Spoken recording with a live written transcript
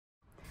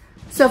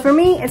So for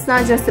me, it's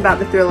not just about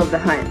the thrill of the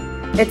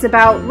hunt. It's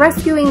about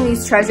rescuing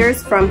these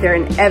treasures from their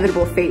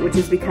inevitable fate, which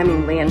is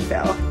becoming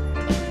landfill.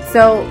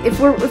 So if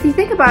you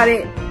think about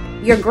it,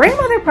 your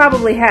grandmother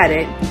probably had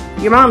it,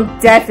 your mom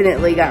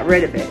definitely got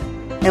rid of it,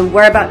 and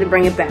we're about to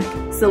bring it back.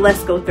 So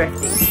let's go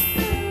thrifting.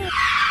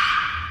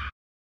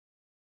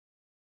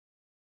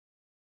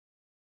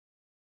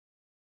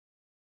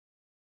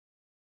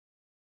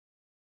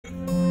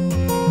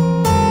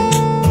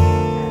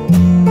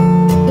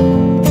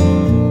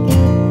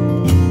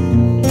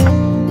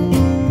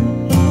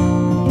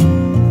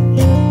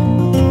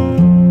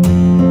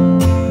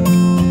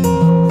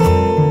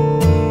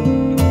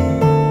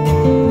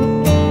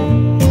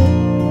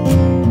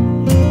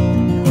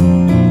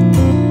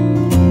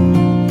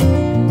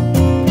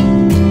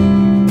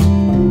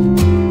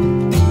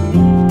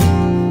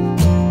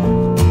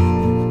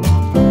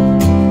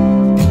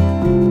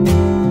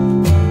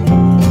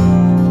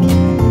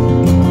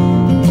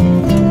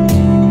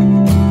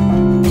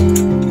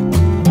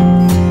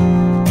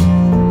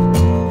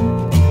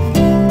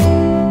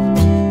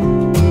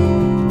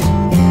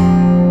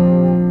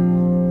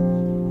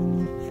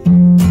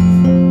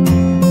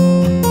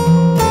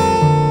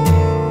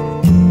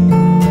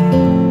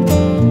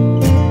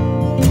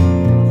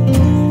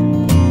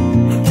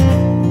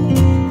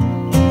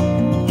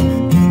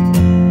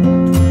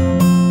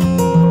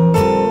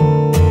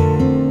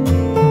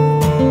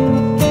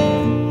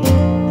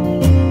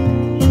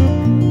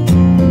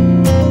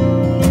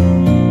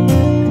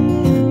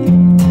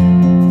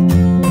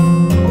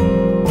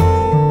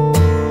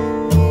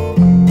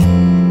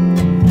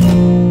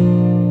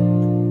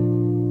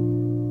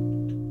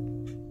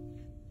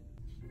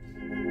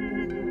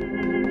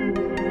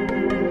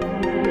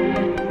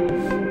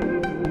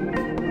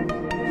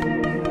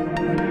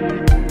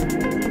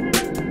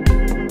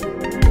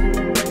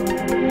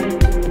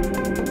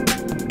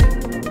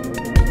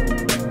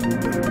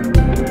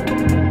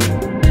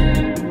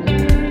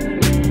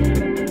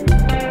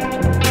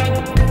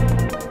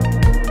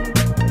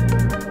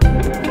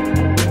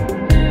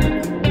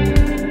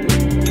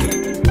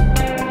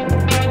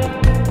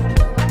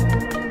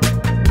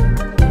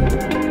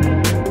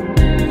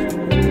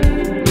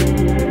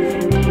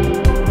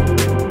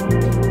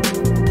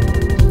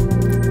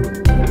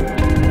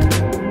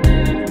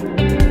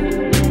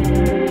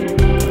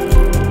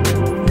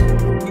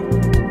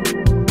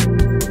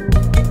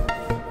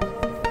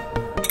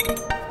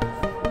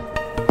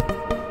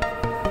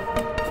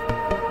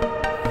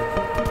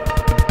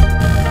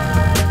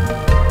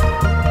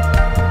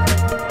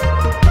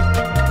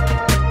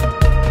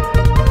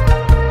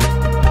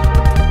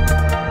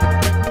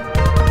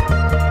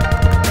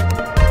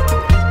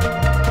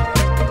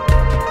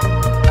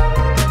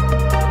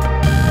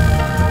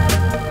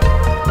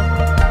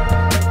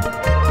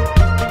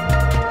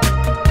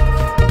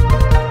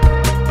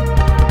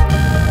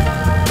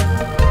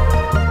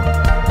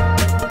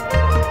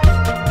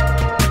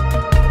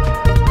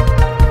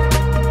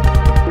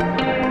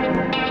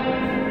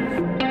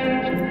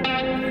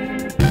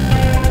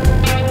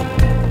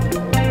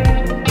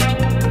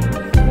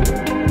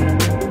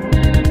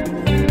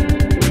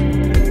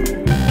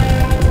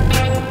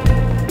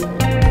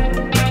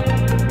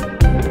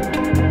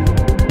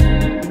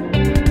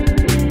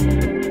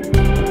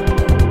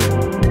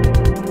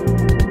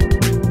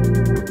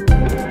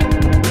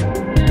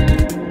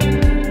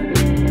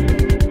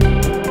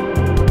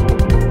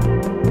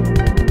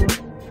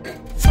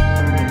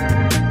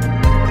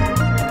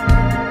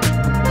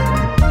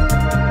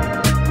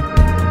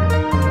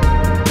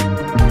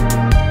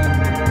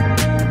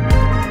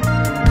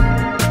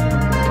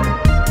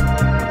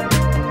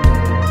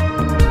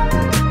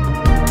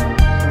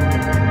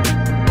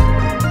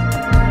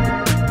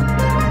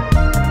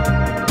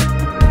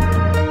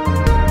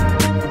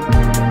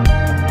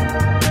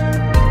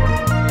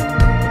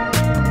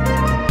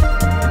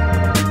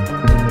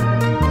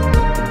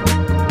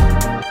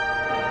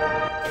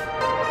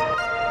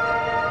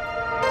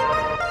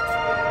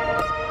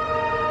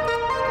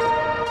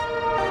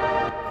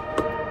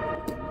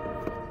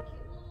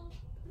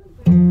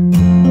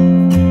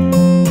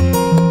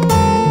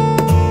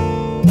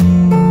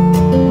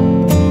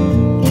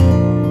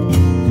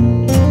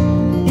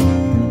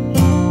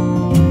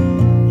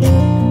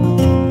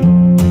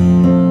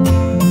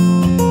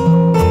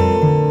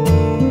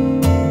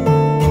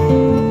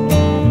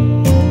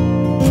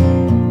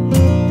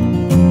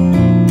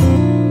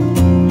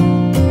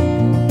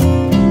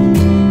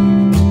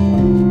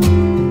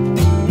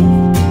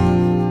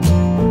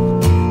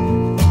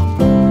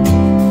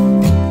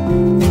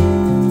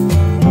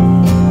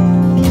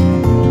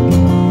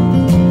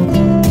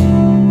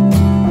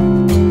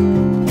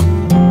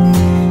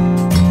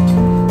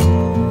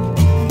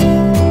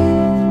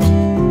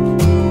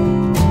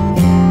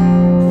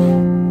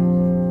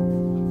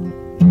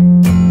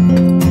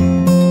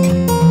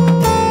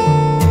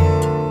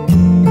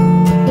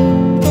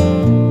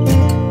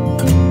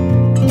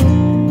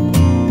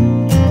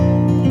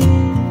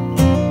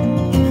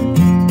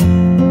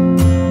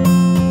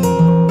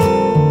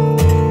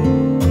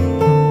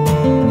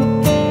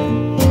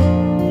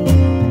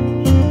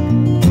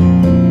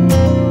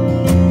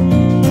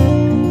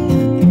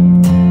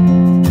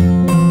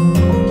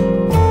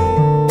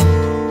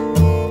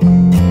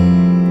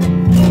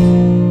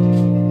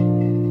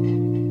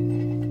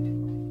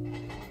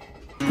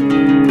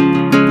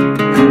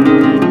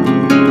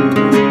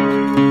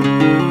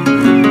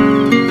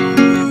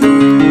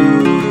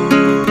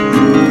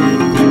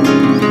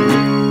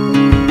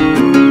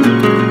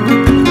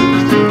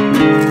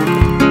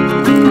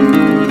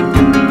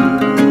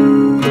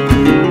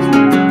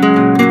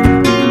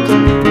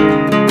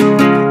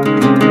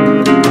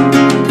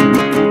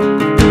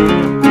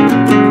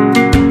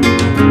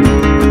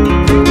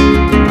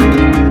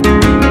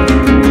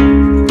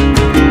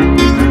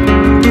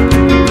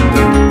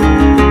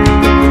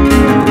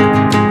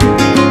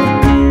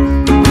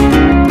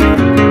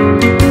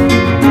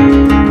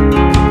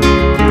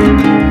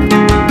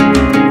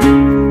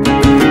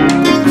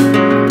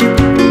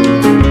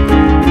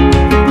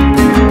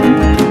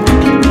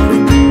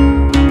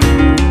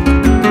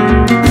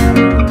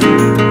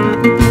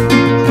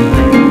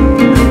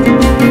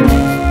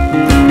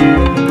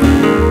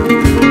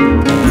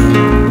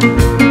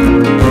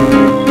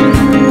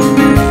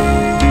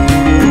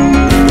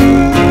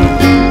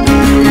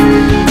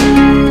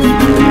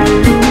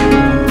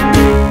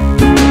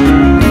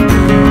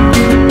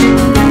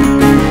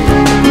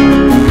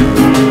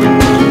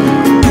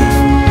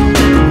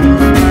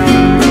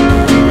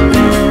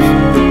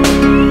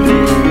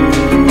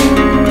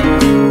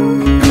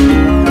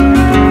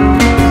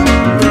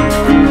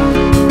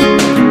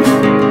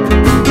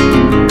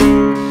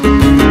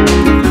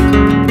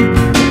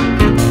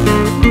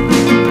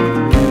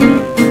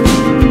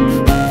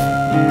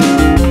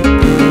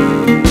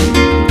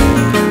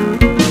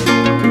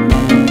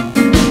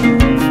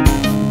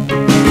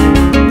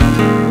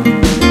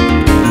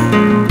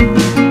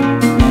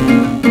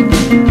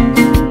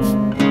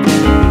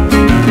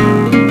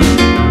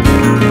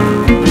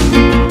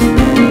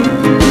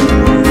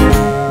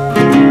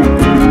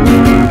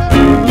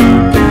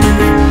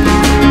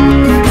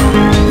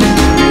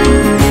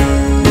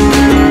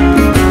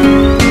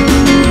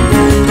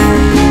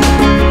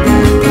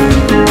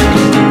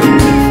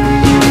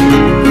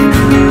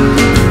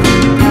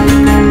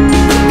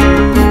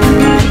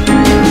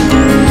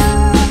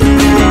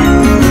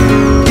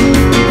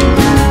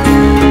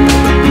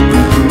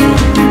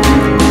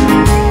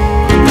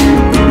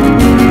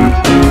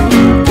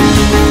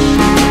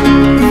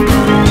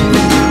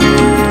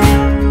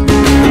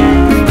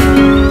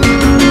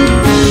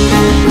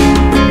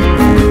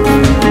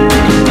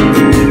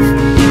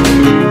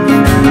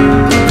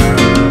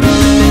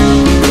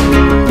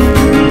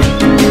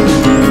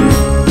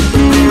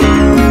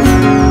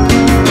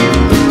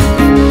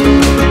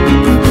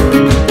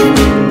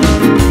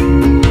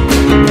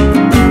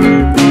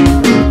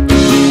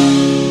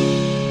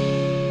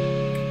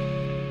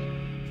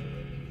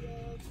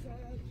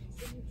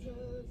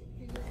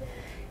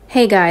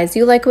 Hey guys,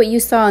 you like what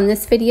you saw in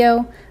this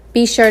video?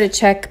 Be sure to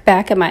check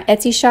back at my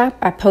Etsy shop.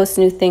 I post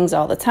new things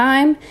all the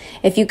time.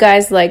 If you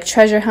guys like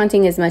treasure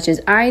hunting as much as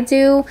I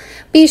do,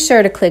 be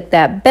sure to click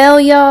that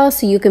bell, y'all,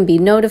 so you can be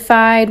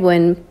notified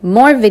when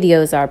more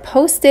videos are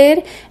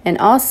posted. And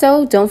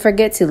also, don't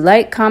forget to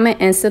like, comment,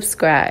 and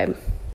subscribe.